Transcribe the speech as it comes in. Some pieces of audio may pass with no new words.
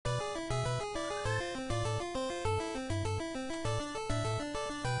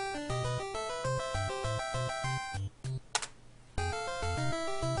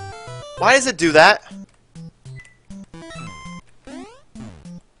Why does it do that?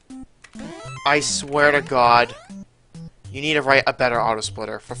 I swear to God. You need to write a better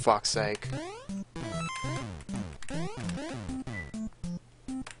autosplitter, for fuck's sake.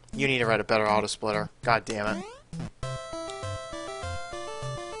 You need to write a better autosplitter. God damn it.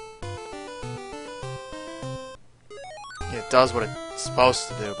 It does what it's supposed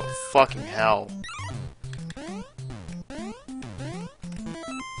to do, but fucking hell.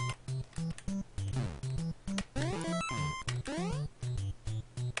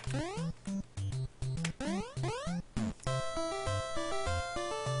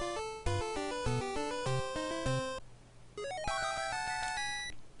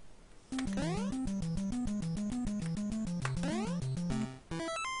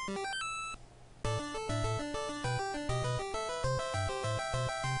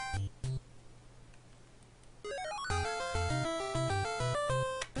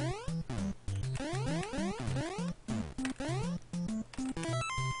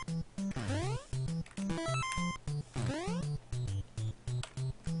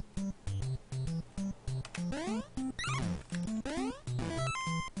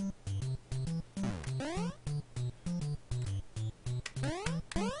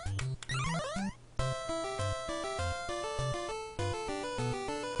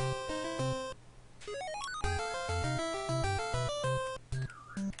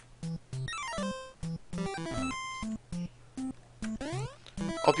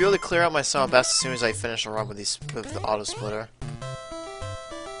 I'll be able to clear out my summer best as soon as I finish a run with the auto splitter.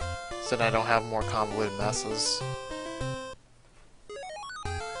 So that I don't have more convoluted messes.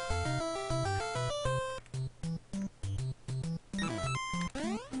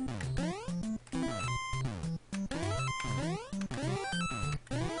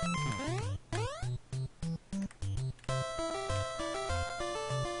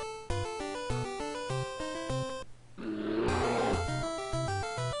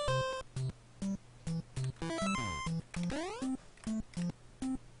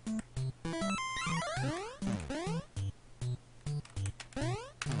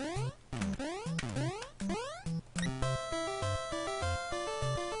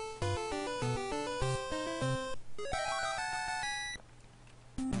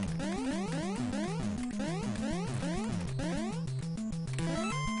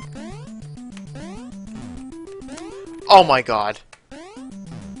 Oh my god.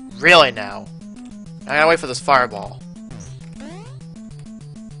 Really now? I gotta wait for this fireball.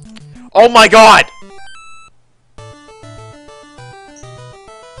 Oh my god!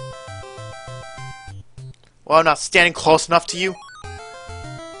 Well, I'm not standing close enough to you. Do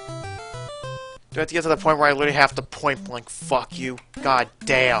I have to get to the point where I literally have to point blank fuck you? God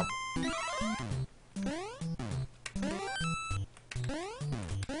damn.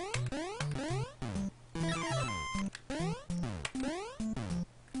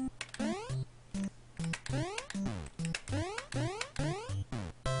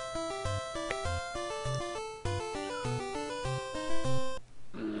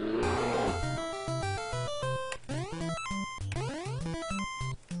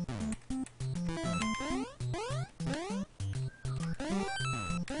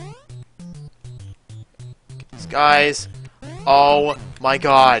 Guys, oh my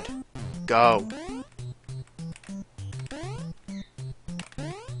god, go.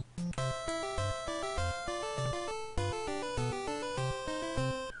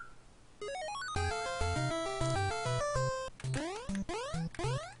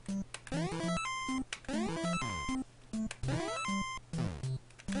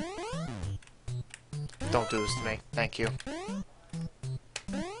 Don't do this to me, thank you.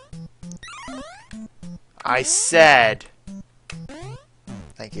 I said...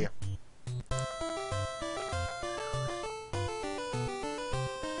 Thank you.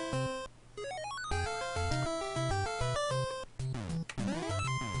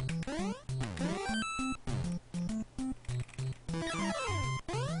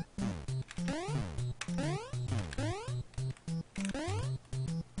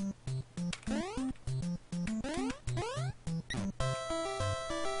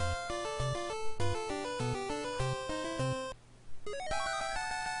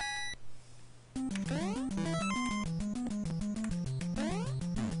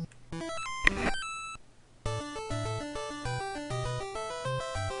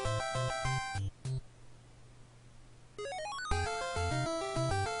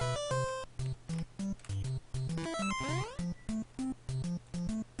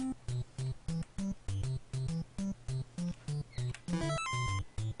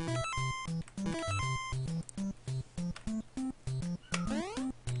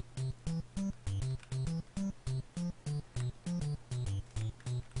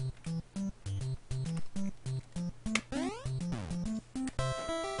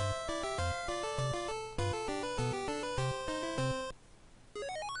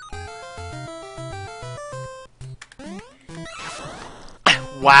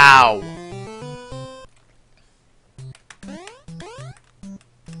 Wow.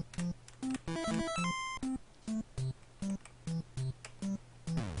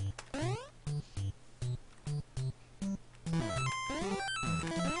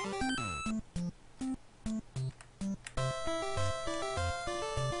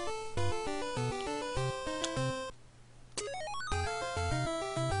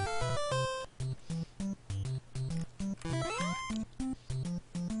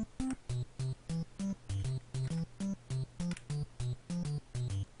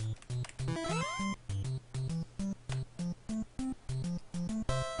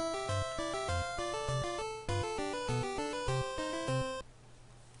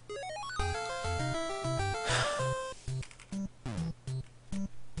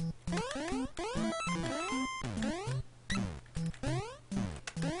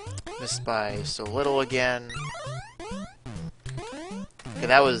 Missed by so little again. Okay,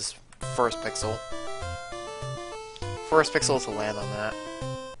 that was first pixel. First pixel to land on that.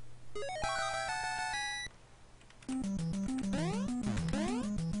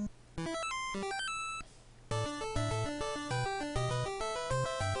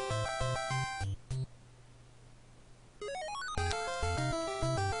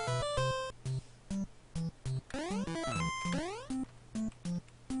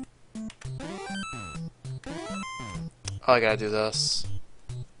 Oh, I gotta do this.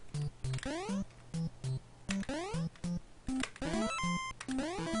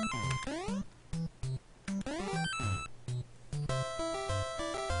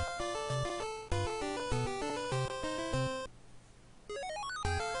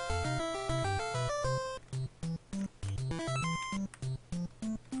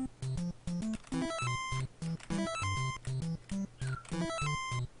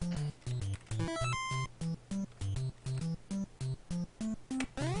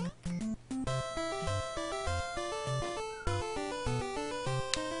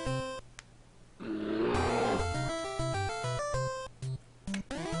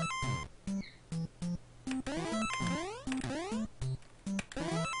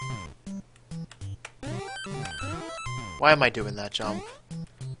 Why am I doing that jump?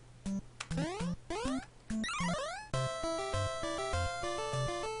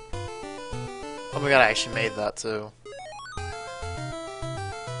 Oh my god, I actually made that too.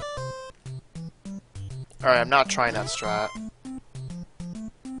 Alright, I'm not trying that strat.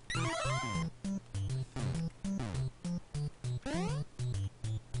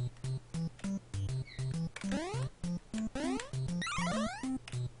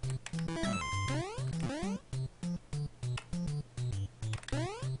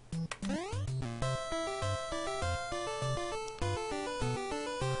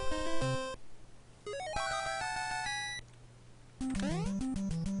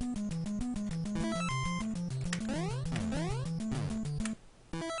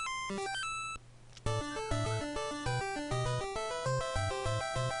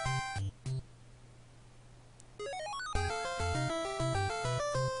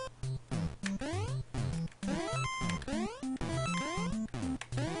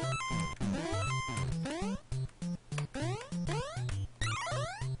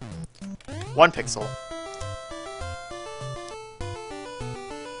 One pixel.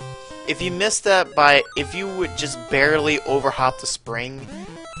 If you miss that by, if you would just barely overhop the spring,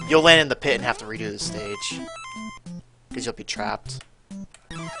 you'll land in the pit and have to redo the stage. Because you'll be trapped.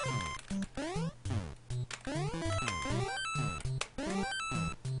 I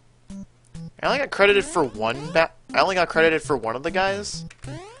only got credited for one I only got credited for one of the guys?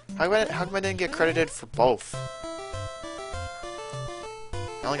 How come I didn't get credited for both?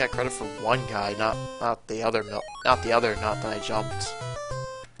 I only got credit for one guy, not the other nut that I jumped.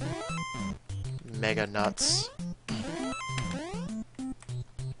 Mega nuts.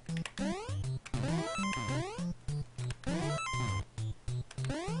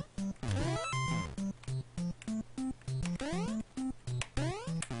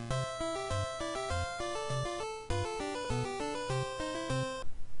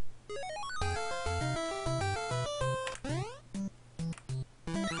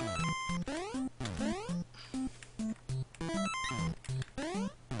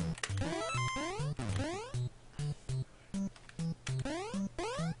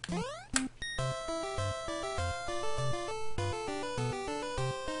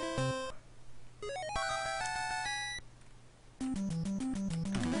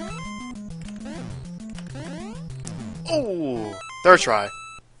 Oh, third try.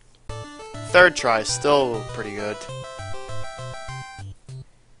 Third try, still pretty good.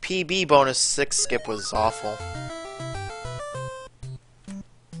 PB bonus 6 skip was awful.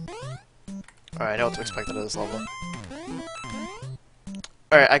 Alright, I know what to expect out of this level.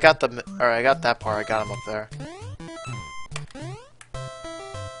 Alright, I got that part. I got him up there.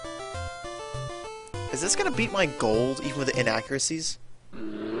 Is this gonna beat my gold, even with the inaccuracies?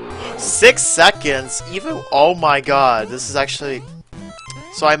 6 seconds? Even- oh my god, this is actually...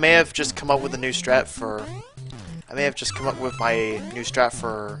 So I may have just come up with a new strat for... I may have just come up with my new strat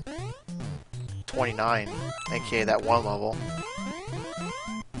for 29, aka that one level.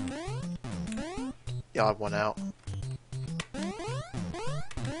 Yeah, I won out.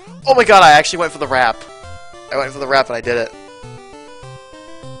 Oh my god, I actually went for the wrap. I went for the wrap and I did it.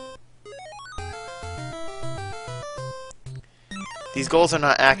 These goals are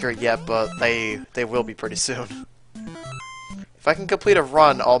not accurate yet, but they will be pretty soon. If I can complete a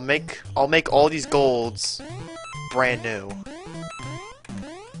run, I'll make all these golds brand new.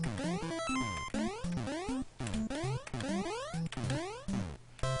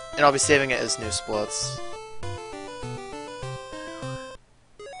 And I'll be saving it as new splits.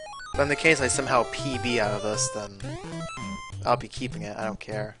 But in the case I somehow PB out of this, then I'll be keeping it, I don't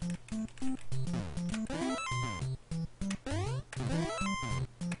care.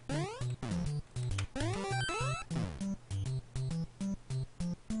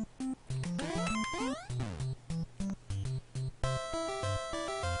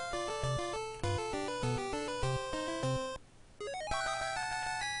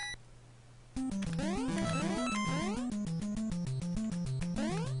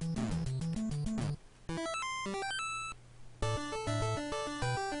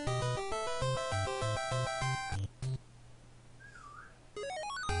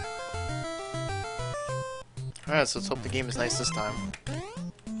 Alright, so let's hope the game is nice this time.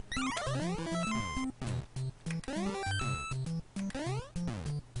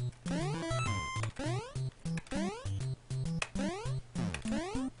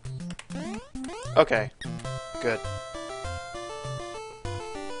 Okay, good.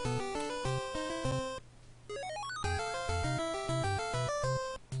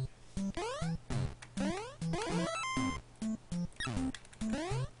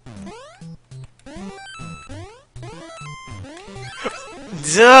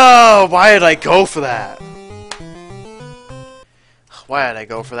 Duh! Why did I go for that? Why did I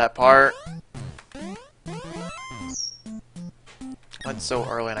go for that part? Went so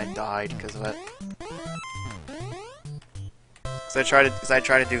early and I died because of it. Because I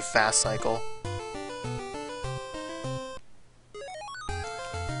tried to do fast cycle.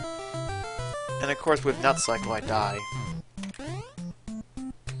 And of course with nut cycle I die.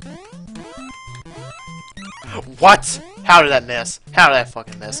 What? How did that miss? How did that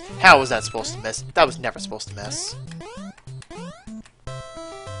fucking miss? How was that supposed to miss? That was never supposed to miss.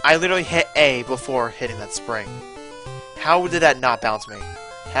 I literally hit A before hitting that spring. How did that not bounce me?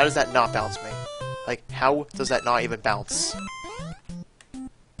 How does that not bounce me? Like, how does that not even bounce?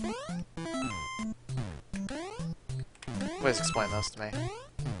 Please explain this to me.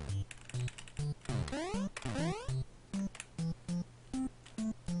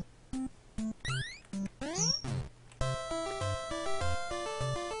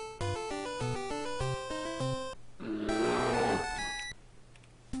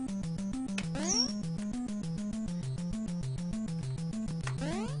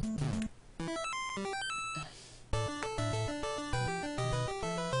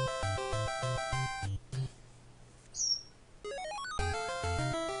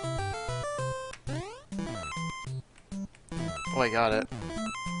 Oh, I got it.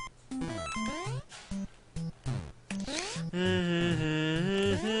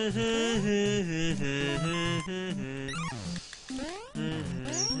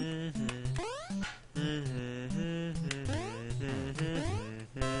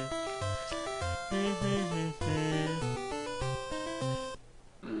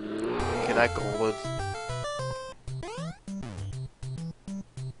 Okay, that gold.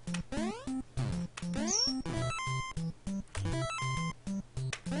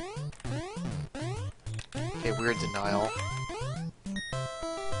 Okay, weird denial.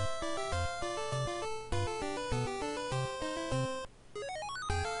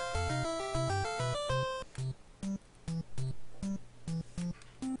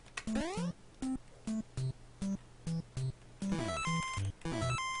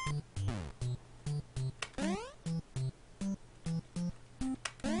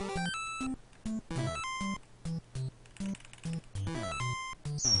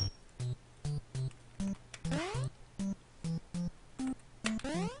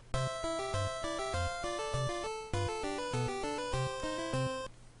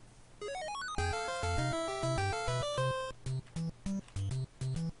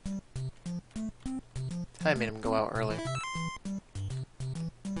 I made him go out early.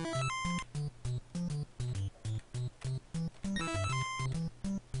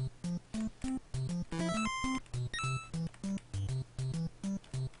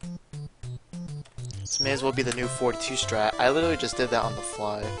 This may as well be the new 42 strat. I literally just did that on the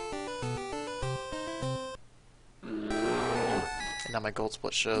fly. And now my gold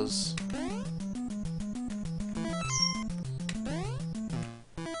split shows.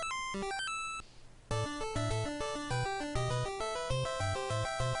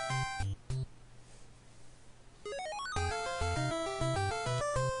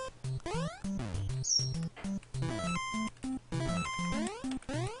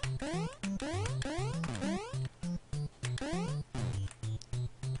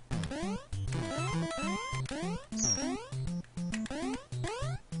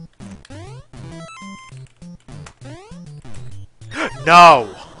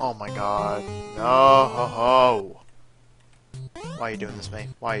 No! Oh my god. No! Why are you doing this to me?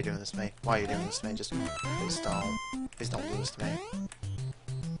 Why are you doing this to me? Why are you doing this to me? Just please don't. Please don't do this to me.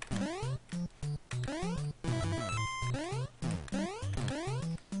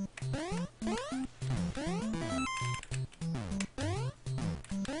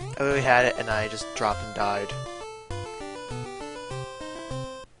 I literally had it and I just dropped and died.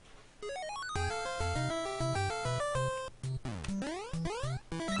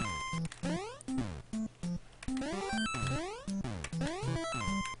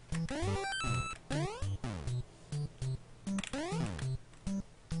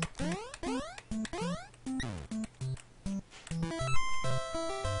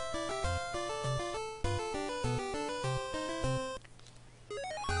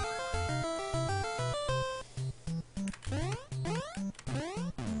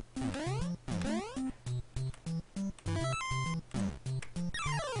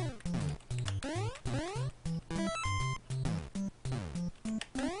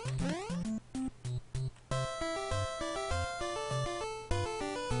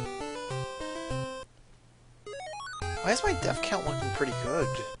 Why is my death count looking pretty good?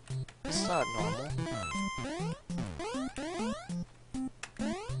 It's not normal.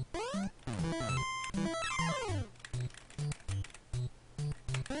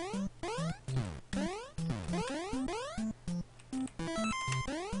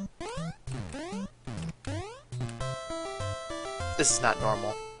 This is not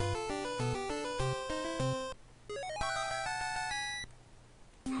normal.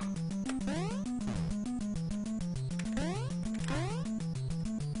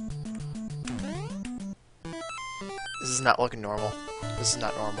 This is not looking normal. This is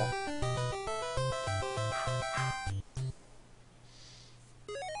not normal.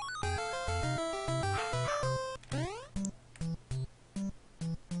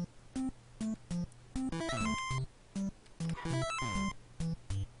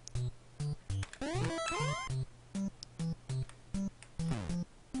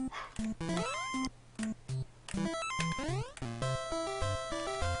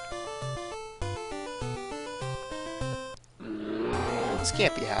 This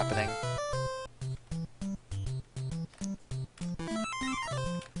can't be happening.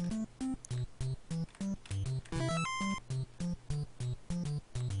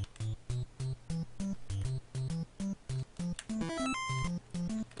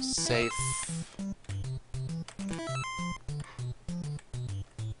 Safe.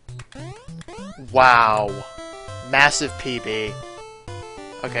 Wow. Massive PB.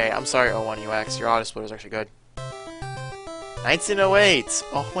 Okay, I'm sorry, 01UX. Your autosplitter is actually good. 1908!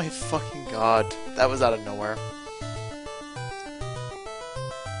 Oh my fucking god. That was out of nowhere.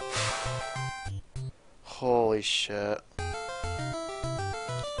 Holy shit.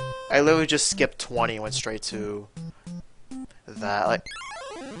 I literally just skipped 20 and went straight to that. Like,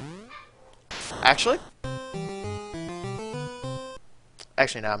 actually,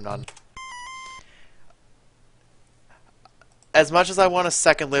 no, I'm done. As much as I want a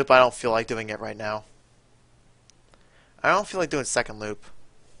second loop, I don't feel like doing it right now. I don't feel like doing second loop.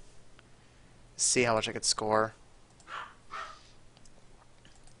 See how much I could score.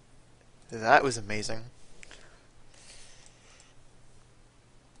 That was amazing.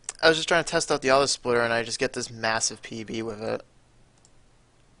 I was just trying to test out the autosplitter and I just get this massive PB with it.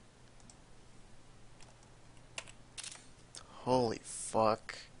 Holy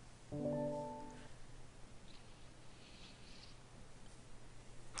fuck.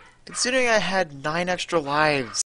 Considering I had 9 extra lives.